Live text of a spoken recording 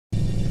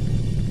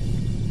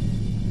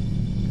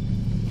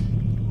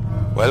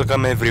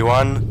Welcome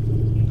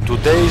everyone.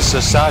 Today's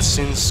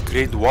Assassin's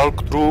Creed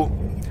walkthrough,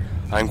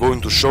 I'm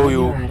going to show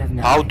you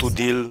how to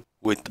deal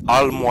with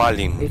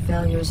Mualim.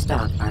 Refill your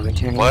stock by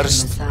returning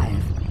First, to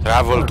Masyaf.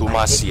 travel to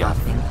Masyaf.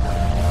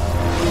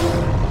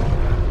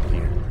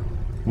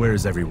 Where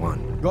is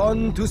everyone?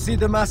 Gone to see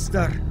the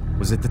Master.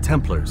 Was it the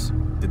Templars?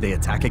 Did they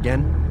attack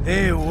again?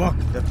 They walk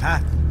the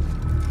path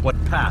What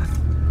path?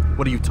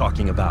 What are you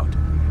talking about?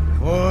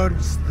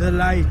 towards the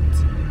light.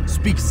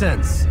 Speak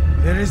sense.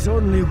 There is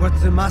only what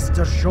the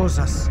Master shows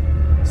us.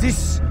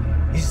 This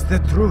is the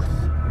truth.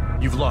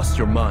 You've lost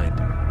your mind.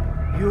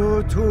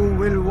 You too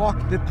will walk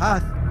the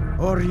path,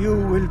 or you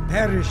will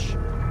perish.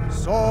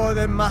 So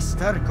the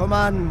Master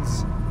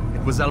commands.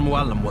 It was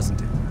Mualim,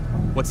 wasn't it?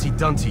 What's he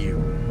done to you?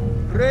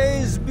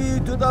 Praise be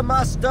to the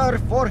Master,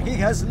 for he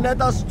has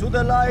led us to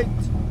the light.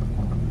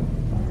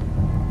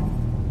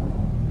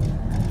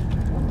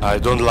 I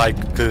don't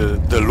like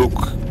the look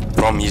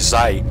from his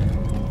eye.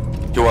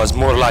 He was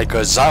more like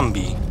a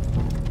zombie.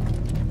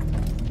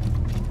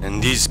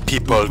 And these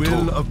people The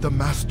will too. of the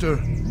Master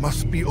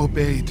must be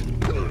obeyed.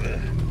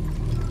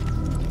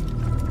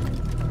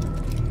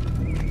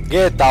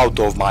 Get out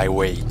of my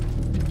way.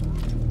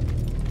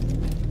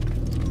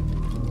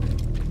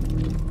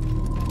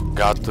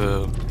 Got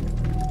to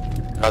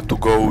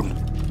go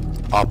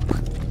up.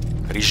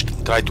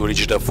 Try to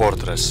reach the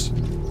fortress.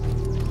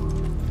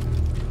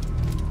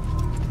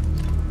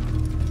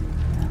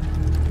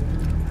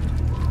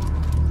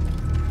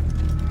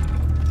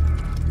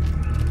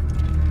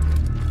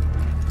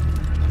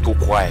 Too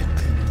quiet.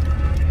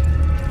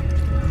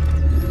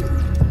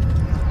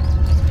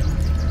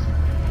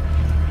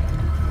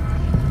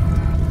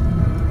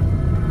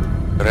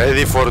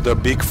 Ready for the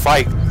big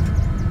fight.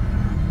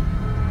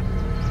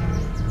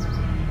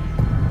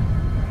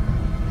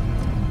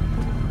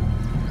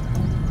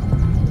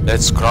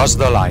 Let's cross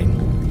the line.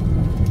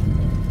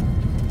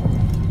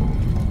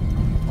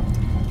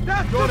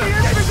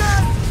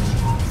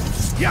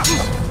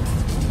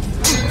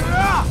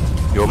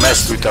 You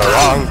messed with the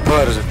wrong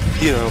person.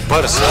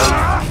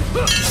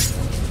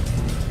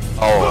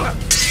 Oh,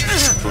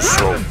 too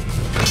slow.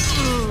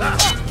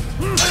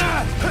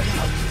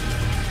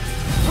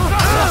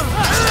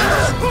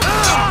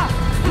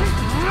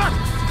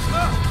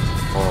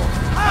 Oh,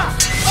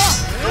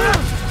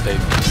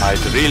 I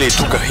really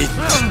took a hit.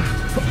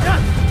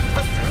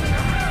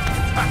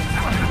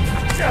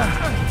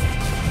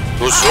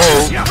 Too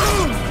slow.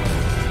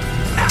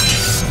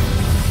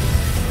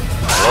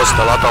 Lost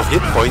a lot of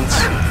hit points.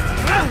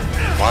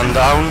 One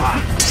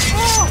down.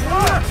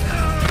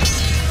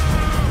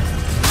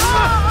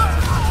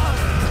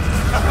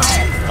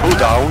 Two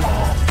down.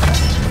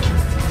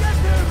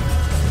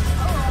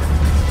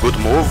 Good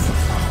move.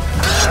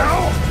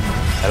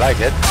 I like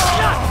it.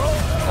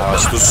 Oh,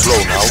 it's too slow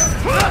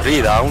now.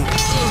 3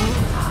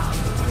 down.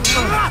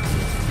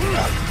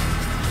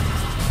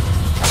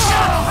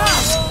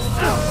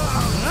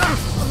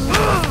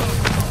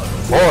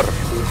 Four.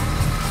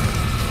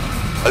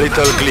 A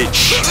little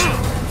glitch.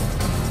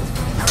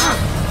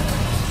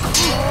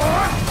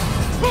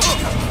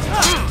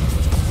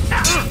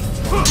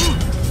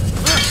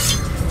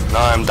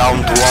 Now I'm down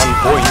to 1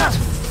 point.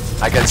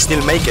 I can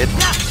still make it.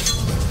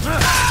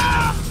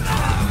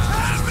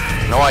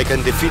 Now I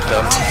can defeat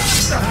them.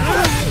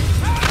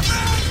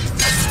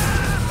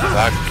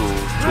 Back to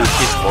 2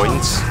 hit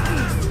points.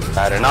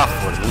 Fair enough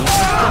for me.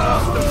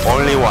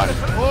 Only 1.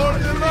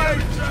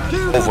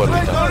 Over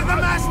with them.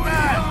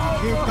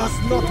 He does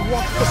not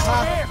walk the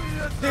path.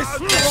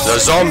 The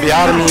zombie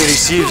army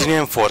receives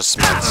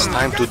reinforcements.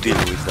 Time to deal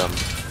with them.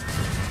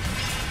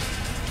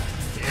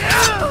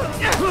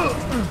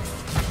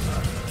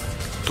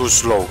 Too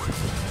slow.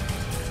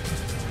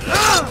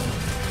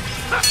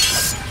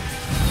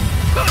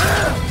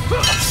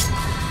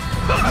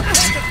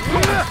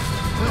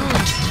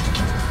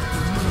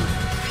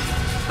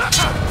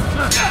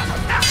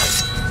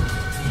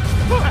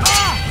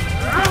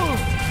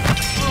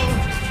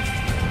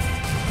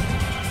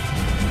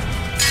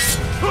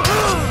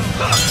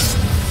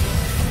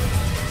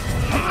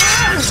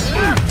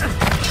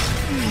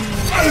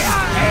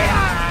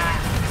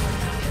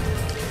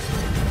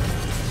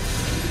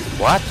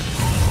 What?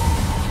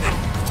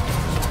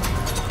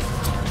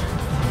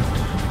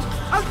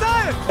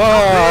 Altair!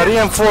 Oh,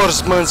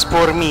 reinforcements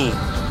for me.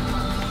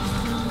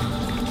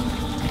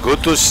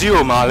 Good to see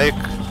you, Malik.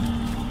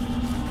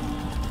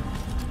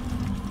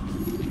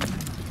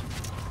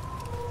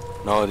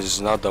 No, this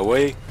is not the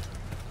way.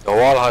 The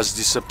wall has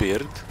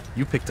disappeared.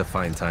 You picked a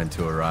fine time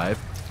to arrive.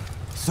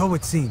 So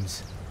it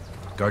seems.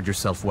 Guard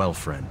yourself well,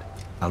 friend.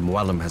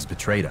 Mualim has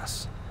betrayed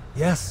us.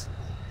 Yes.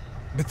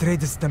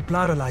 Betrayed his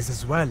Templar allies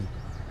as well.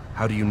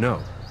 How do you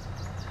know?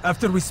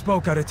 After we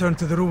spoke, I returned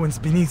to the ruins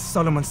beneath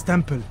Solomon's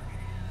temple.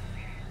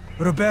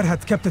 Robert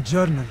had kept a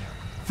journal,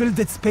 filled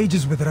its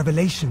pages with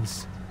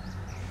revelations.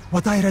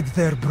 What I read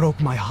there broke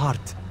my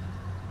heart.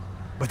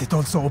 But it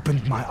also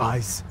opened my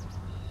eyes.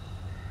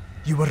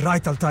 You were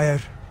right, Altair.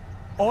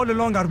 All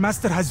along our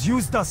master has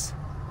used us.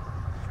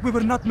 We were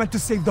not meant to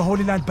save the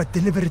Holy Land, but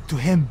deliver it to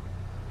him.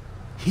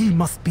 He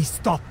must be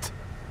stopped.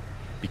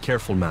 Be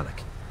careful,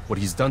 Malik. What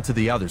he's done to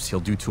the others, he'll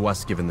do to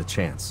us given the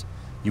chance.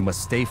 You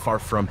must stay far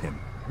from him.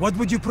 What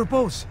would you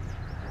propose?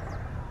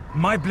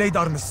 My blade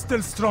arm is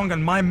still strong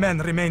and my men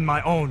remain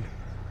my own.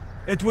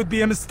 It would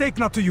be a mistake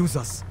not to use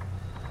us.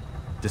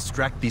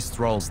 Distract these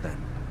thralls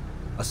then.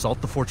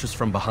 Assault the fortress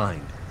from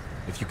behind.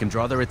 If you can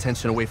draw their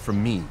attention away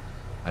from me,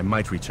 I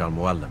might reach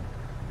Mualim.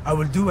 I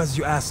will do as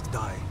you ask,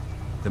 Dai.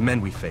 The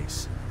men we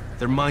face,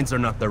 their minds are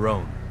not their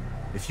own.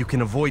 If you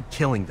can avoid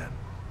killing them.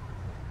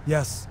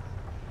 Yes.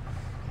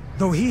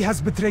 Though he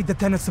has betrayed the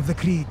tenets of the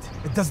Creed,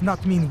 it does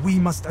not mean we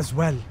must as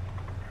well.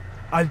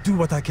 I'll do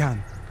what I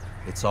can.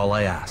 It's all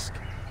I ask.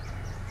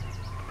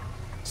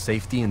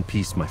 Safety and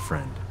peace, my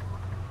friend.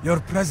 Your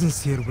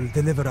presence here will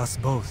deliver us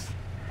both.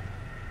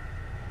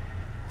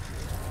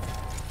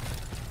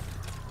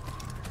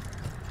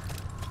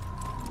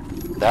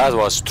 That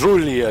was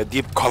truly a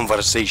deep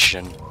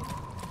conversation.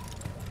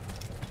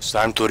 It's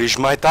time to reach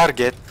my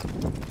target.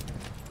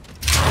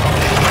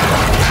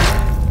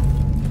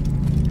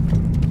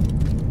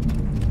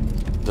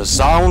 The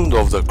sound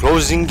of the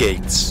closing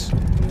gates.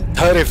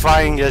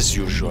 Terrifying as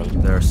usual.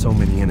 There are so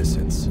many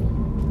innocents.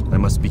 I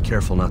must be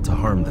careful not to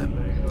harm them.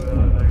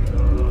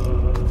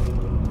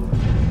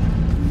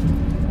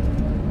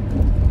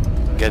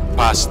 Get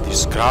past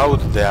this crowd,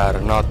 they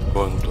are not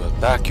going to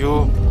attack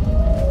you.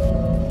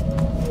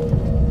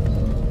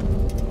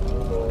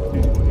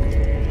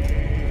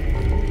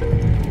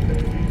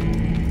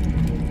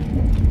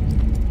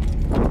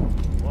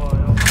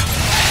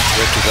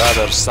 Get to the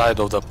other side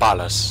of the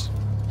palace.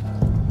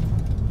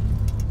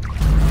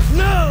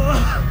 No!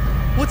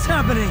 What's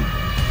happening?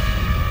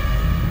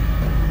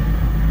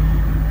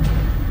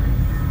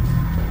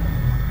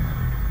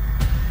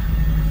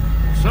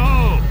 So,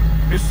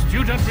 a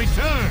student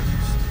returns.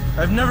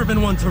 I've never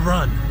been one to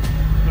run.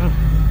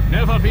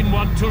 Never been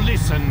one to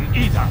listen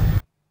either.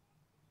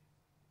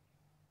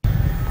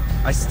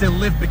 I still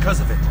live because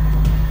of it.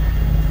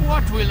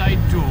 What will I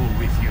do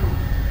with you?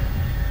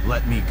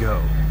 Let me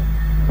go.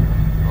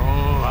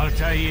 Oh,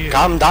 Altair.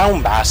 Calm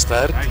down,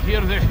 bastard. I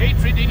hear the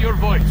hatred in your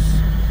voice.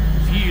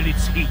 Feel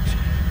its heat.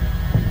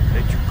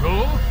 Let you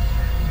go?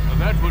 Well,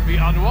 that would be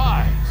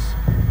unwise.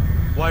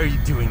 Why are you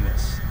doing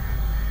this?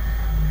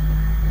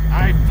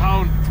 I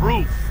found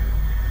proof.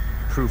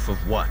 Proof of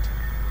what?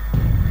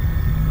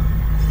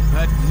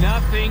 That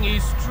nothing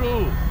is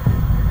true.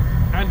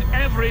 And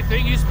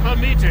everything is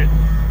permitted.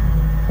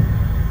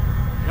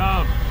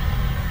 Come.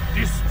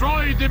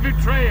 Destroy the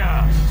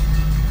betrayer.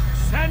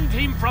 Send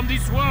him from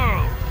this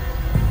world.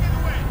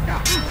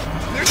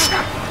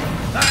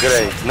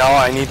 Great, now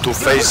I need to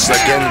face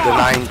again the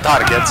 9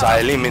 targets I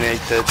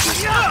eliminated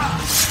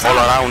all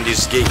around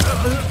this gate.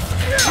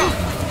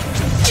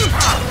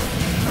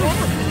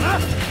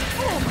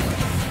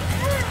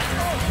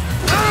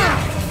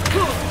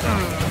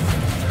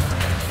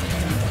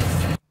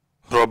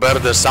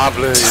 Robert de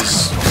Sable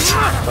is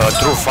a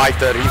true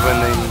fighter even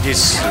in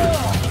this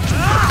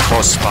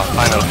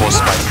final boss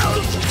fight.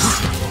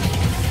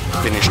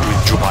 Finished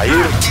with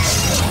Jubair.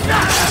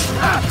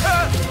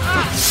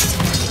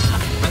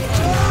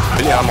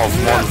 William of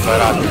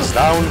Montferrat is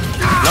down.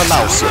 Not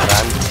now,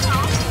 Sibran.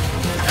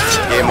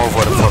 Game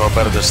over for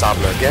Robert de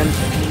Sable again.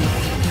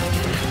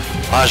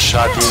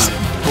 Ashadin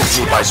took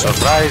me by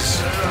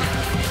surprise.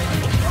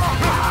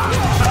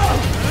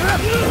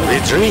 The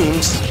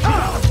dreams.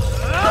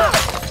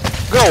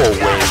 Go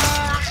away.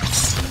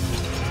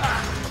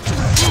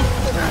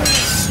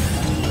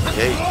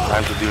 Okay,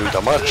 time to deal with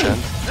the merchant.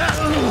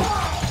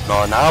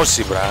 No, now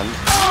Sibran.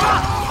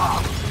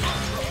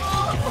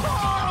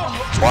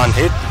 One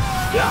hit,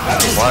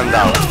 one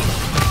down.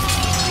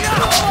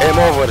 Game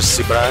over,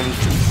 Sibran.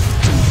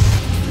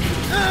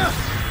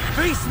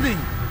 Face me!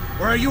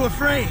 Or are you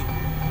afraid?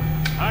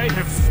 I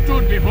have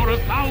stood before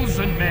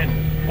 1,000 men,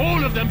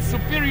 all of them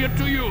superior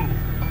to you,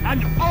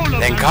 and all of them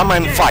Then come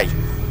and dead fight.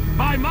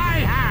 by my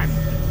hand.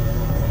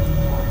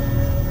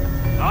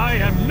 I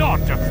am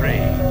not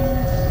afraid.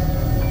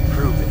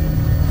 Prove it.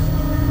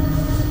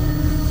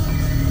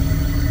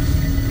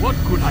 What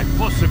could I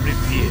possibly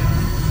fear?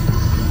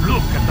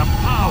 Look at the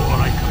power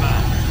I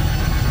command.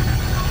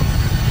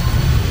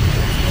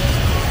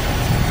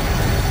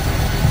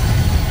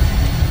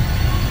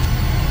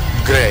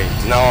 Great,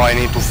 now I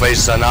need to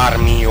face an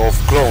army of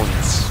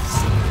clones.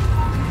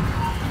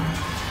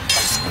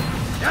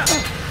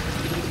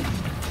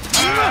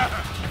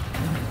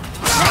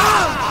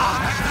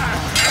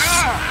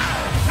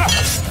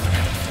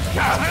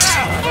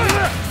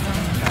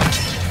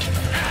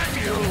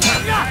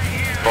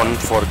 Don't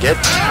forget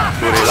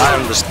to rely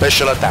on the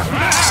special attack.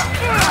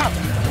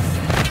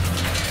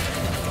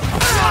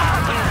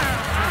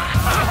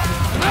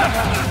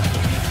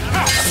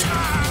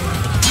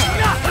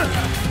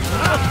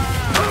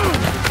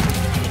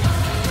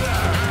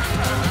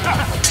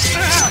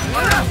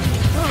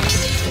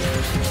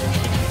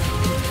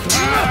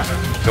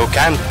 You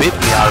can't beat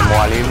me,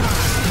 Mualim.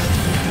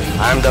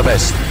 I'm the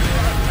best.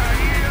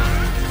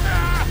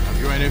 Have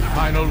you any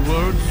final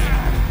words?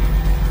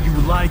 You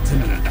lied to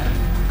me.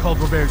 Called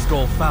Robert's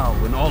goal foul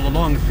when all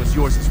along it was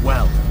yours as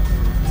well.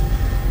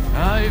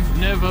 I've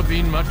never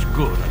been much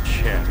good at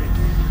sharing.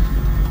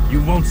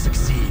 You won't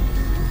succeed.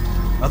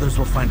 Others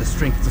will find the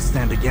strength to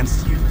stand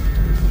against you.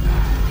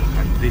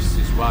 And this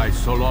is why,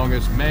 so long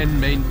as men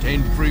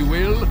maintain free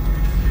will,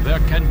 there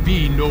can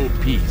be no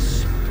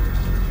peace.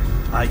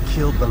 I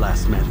killed the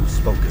last man who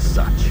spoke as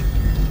such.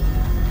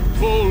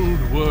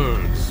 Bold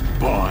words,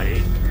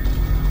 boy.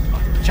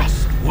 But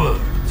just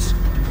words.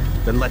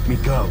 Then let me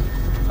go.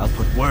 I'll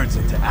put words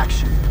into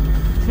action.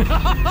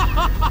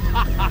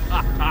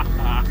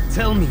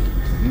 Tell me,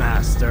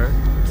 Master,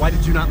 why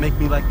did you not make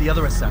me like the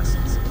other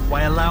assassins?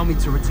 Why allow me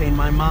to retain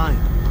my mind?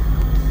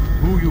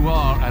 Who you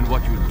are and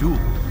what you do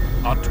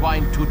are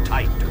twined too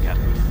tight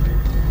together.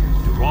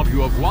 To rob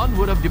you of one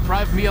would have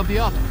deprived me of the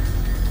other.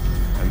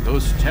 And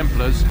those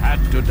Templars had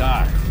to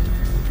die.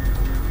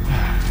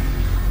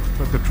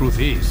 But the truth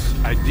is,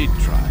 I did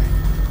try.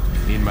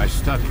 In my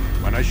study,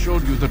 when I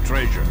showed you the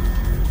treasure.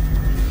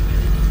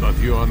 But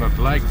you are not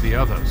like the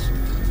others.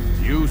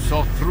 You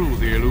saw through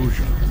the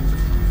illusion.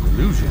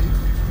 Illusion?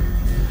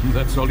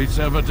 That's all it's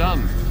ever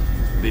done.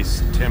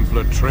 This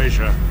Templar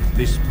treasure,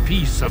 this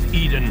piece of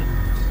Eden,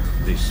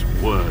 this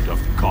word of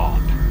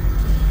God.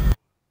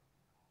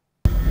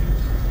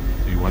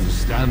 Do you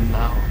understand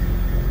now?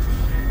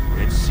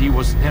 Red Sea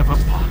was never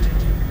parted.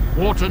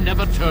 Water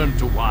never turned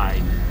to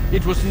wine.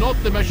 It was not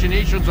the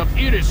machinations of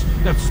Iris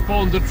that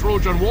spawned the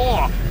Trojan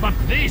War, but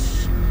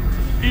this!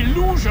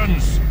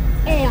 Illusions!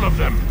 All of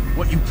them!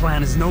 What you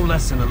plan is no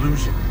less an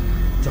illusion.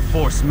 To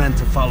force men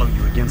to follow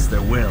you against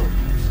their will.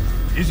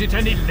 Is it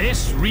any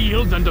less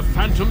real than the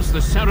phantoms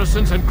the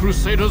Saracens and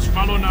Crusaders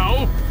follow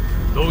now?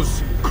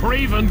 Those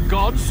craven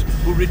gods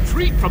who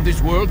retreat from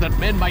this world that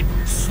men might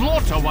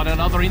slaughter one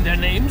another in their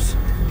names?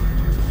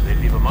 They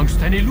live amongst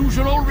an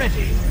illusion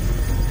already.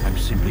 I'm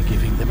simply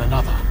giving them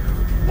another.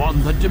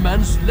 One that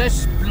demands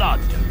less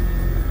blood.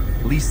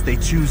 At least they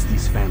choose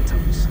these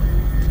phantoms.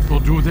 Or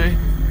do they?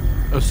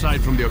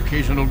 Aside from the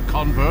occasional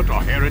convert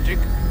or heretic?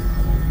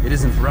 It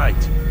isn't right.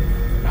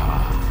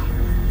 Ah,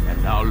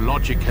 and now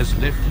logic has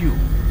left you.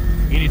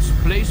 In its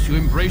place, you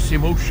embrace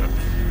emotion.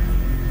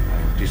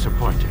 I'm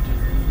disappointed.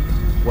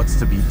 What's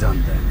to be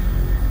done then?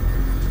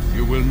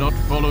 You will not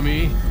follow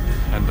me,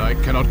 and I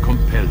cannot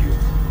compel you.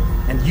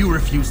 And you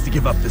refuse to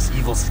give up this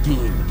evil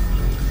scheme.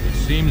 It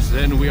seems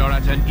then we are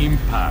at an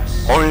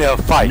impasse. Only a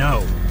fight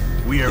No,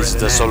 we are is at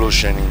the an end.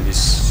 solution in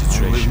this I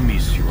will situation.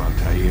 miss you,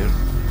 Altair.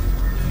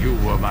 You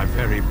were my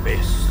very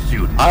best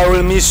student. I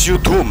will miss you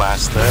too,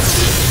 Master.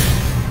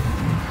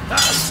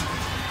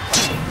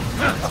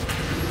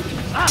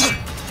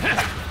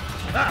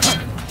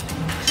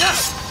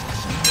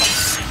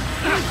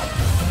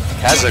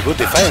 Has a good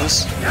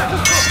defense.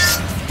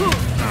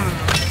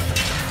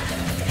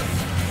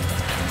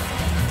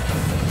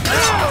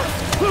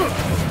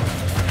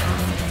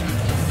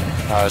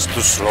 It's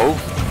too slow.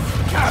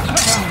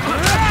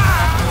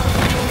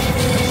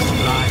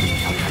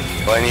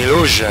 An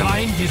illusion.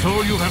 Blind is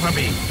all you've ever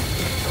been.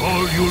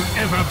 All you'll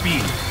ever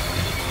be.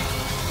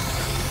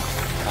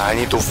 I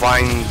need to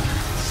find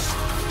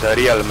the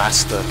real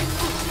master.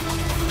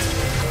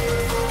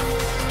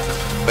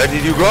 Where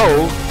did you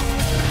go?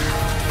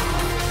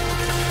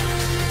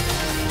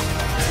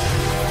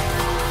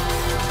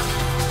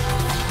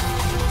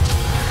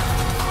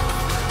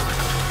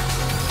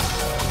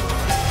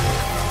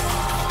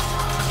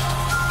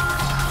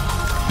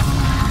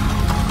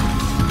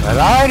 Where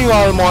are you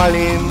all,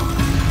 Mualim?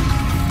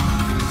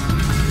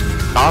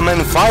 Come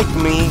and fight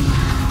me.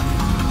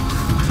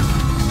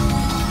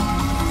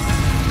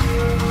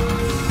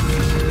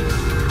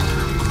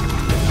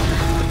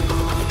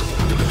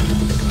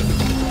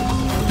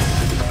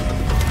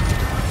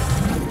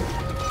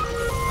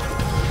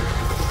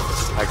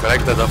 I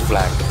collected a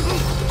flag.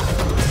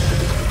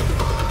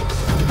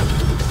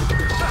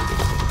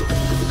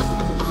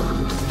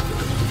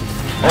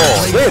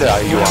 Oh,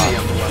 there you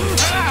are.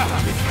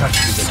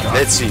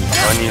 Let's see,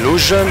 an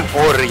illusion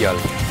or real?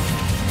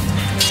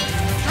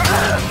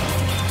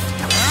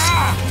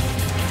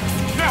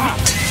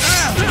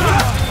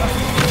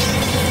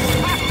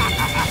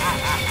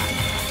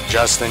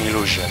 Just an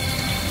illusion.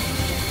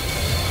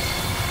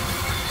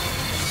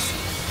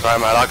 Try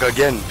my luck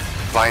again.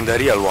 Find the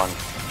real one.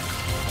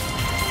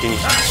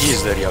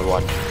 He's the real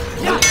one.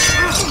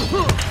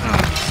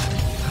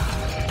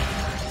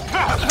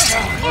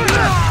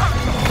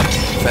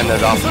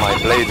 Fended off my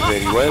blade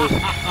very well.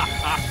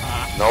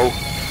 No,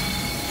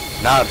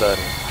 neither.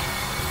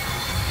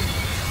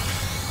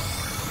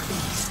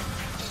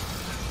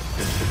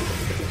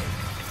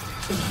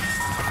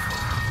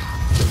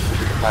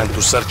 Time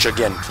to search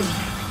again.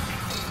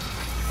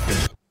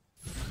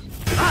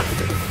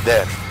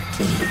 There.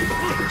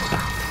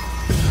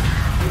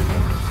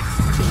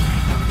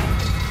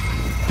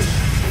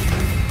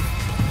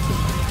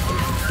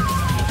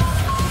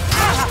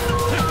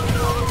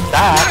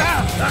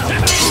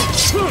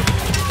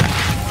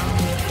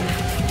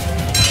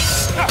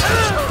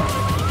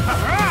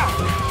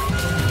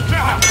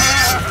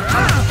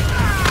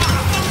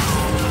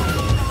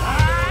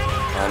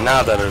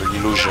 Another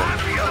illusion.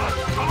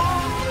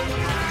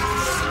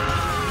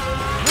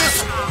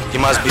 He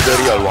must be the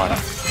real one.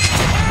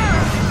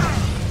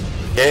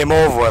 Game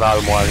over,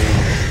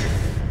 Mualim.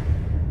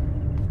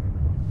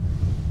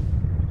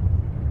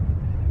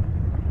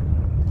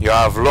 You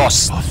have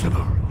lost.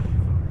 Impossible.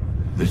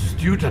 The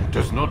student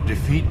does not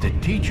defeat the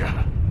teacher.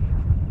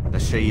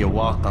 الشيء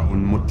واقع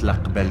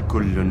مطلق بل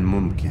كل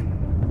ممكن.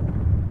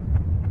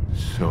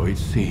 So it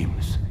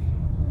seems.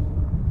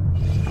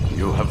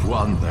 You have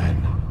won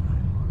then.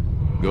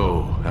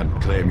 Go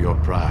and claim your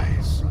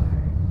prize.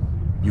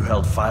 You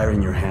held fire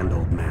in your hand,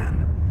 old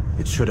man.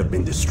 It should have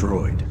been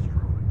destroyed.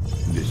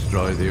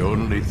 Destroy the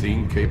only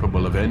thing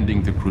capable of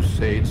ending the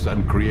Crusades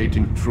and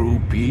creating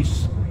true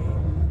peace?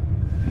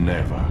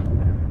 Never.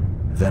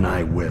 Then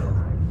I will.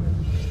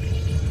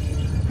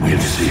 We'll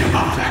see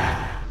about that.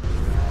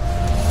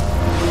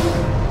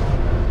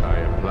 I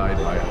applied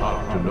my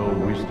heart to know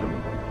wisdom,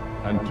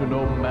 and to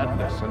know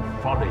madness and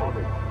folly.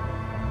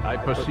 I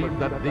perceived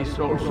that this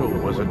also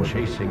was a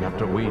chasing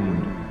after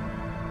wind,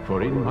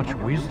 for in much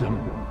wisdom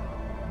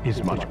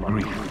is much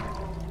grief.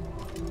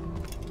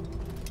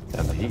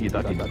 And he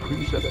that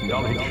increaseth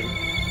knowledge,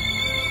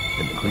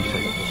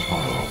 increaseth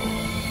sorrow.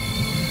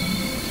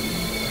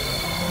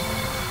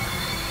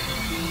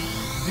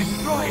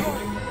 Destroy it!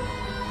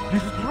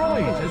 Destroy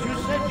it, as you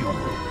said you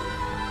would!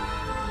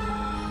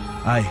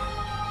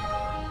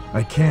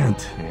 I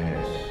can't.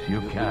 Yes,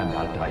 you can,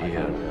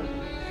 Altair.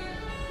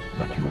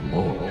 But you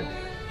won't.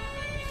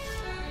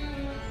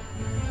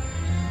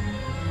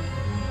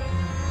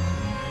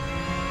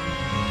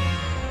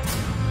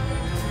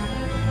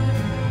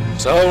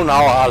 So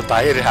now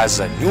Altair has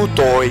a new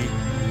toy.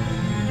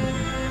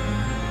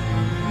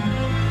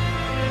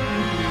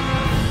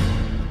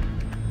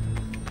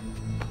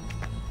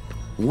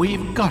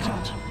 We've got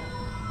it.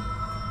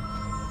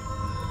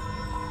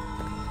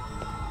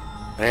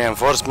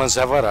 Reinforcements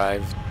have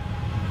arrived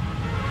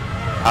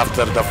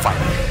after the fight.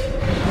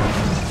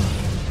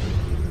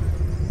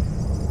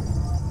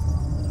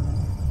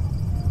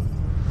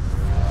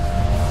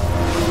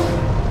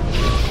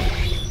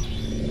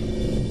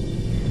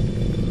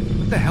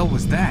 What the hell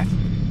was that?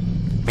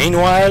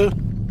 Meanwhile,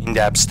 in the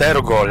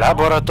Abstergo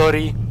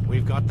laboratory,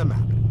 We've got the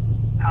map.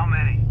 How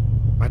many?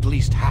 At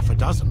least half a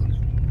dozen.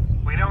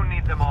 We don't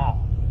need them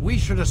all. We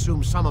should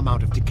assume some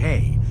amount of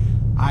decay.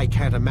 I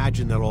can't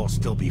imagine they'll all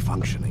still be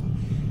functioning.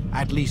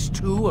 At least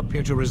 2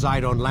 appear to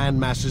reside on land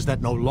masses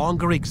that no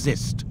longer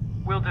exist.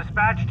 We'll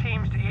dispatch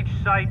teams to each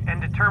site and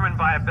determine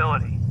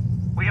viability.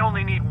 We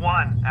only need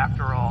 1,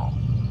 after all.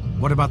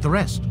 What about the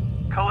rest?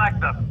 Collect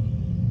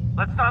them.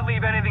 Let's not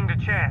leave anything to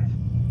chance.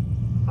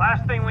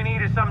 Last thing we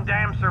need is some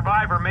damn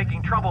survivor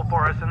making trouble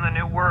for us in the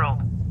new world.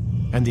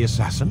 And the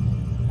assassin?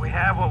 We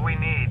have what we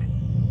need.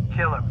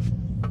 Kill him.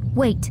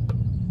 Wait.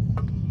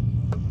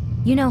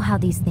 You know how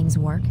these things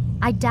work.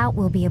 I doubt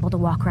we'll be able to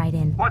walk right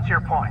in. What's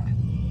your point?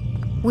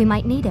 We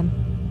might need him.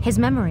 His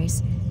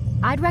memories.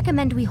 I'd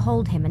recommend we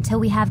hold him until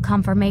we have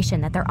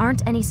confirmation that there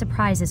aren't any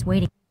surprises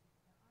waiting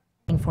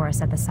for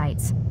us at the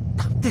sites.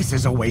 This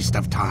is a waste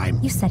of time.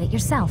 You said it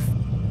yourself.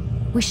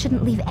 We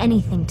shouldn't leave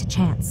anything to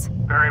chance.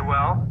 Very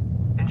well.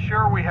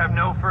 Ensure we have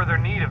no further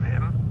need of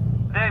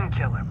him, then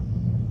kill him.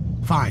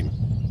 Fine.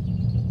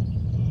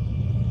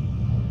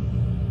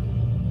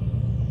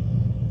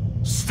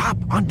 Stop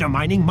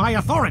undermining my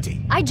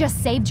authority! I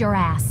just saved your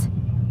ass.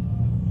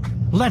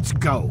 Let's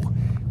go.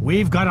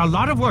 We've got a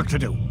lot of work to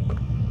do.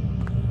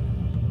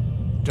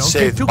 Don't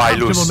Saved get too by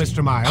comfortable, Lucy.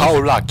 Mr. Miles.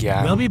 How lucky,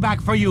 huh? We'll be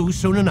back for you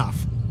soon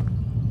enough.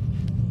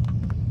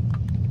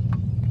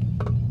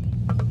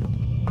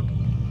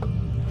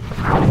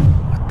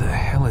 What the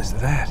hell is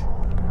that?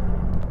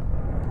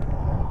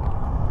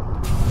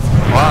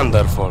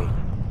 Wonderful.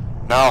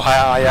 Now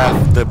I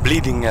have the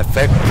bleeding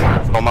effect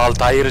from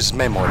Altair's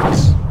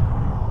memories.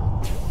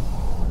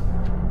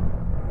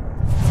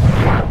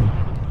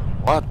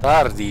 What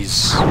are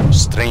these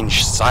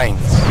strange signs?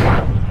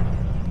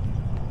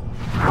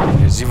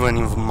 There's even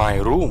in my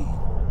room.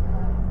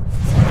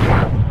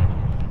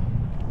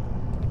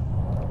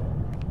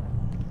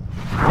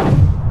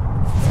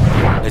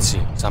 Let's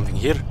see, something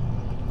here?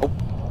 Oh.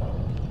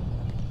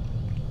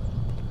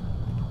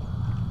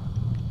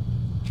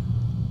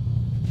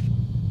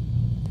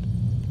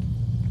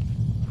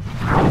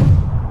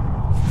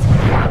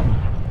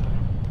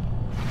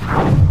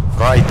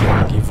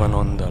 Writing even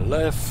on the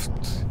left.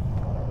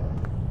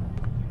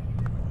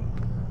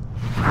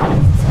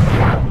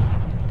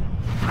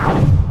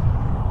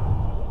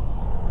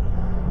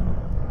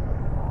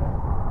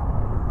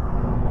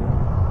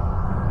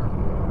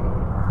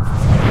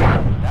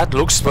 That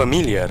looks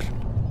familiar.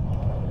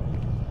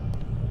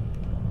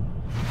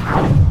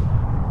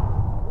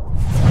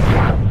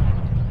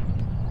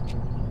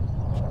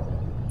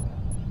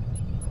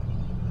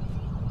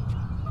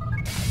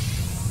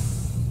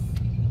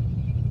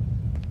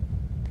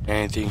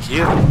 Anything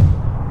here?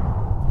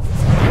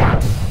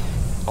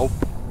 Oh.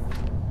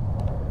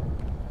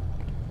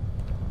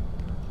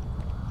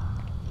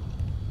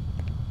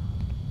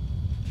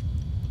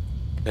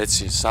 Let's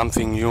see,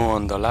 something new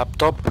on the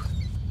laptop.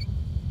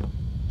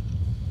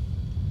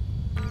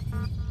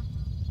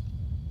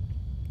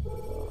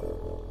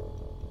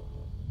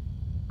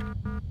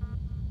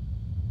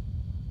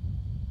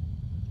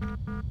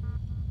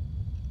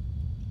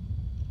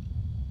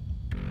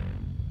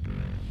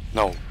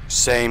 No,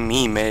 same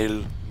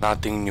email,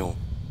 nothing new.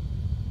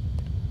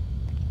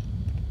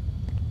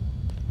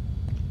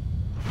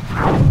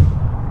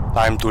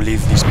 Time to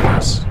leave this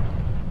place.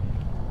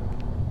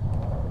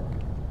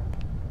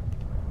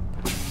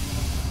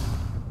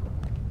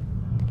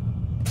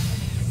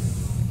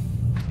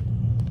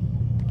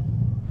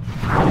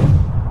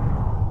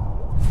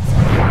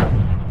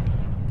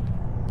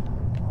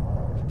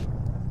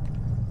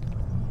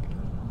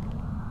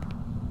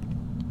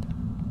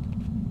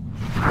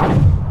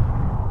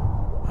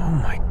 Oh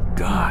my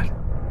God.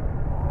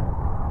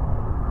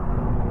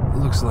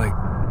 Looks like...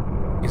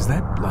 Is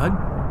that blood?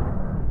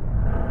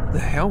 What the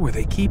hell were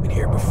they keeping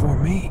here before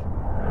me?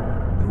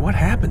 And what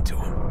happened to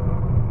him?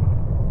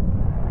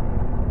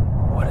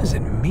 What does it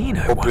mean,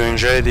 I Hope you wonder?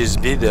 enjoyed this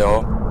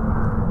video.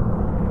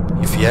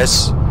 If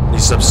yes,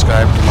 please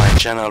subscribe to my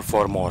channel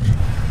for more.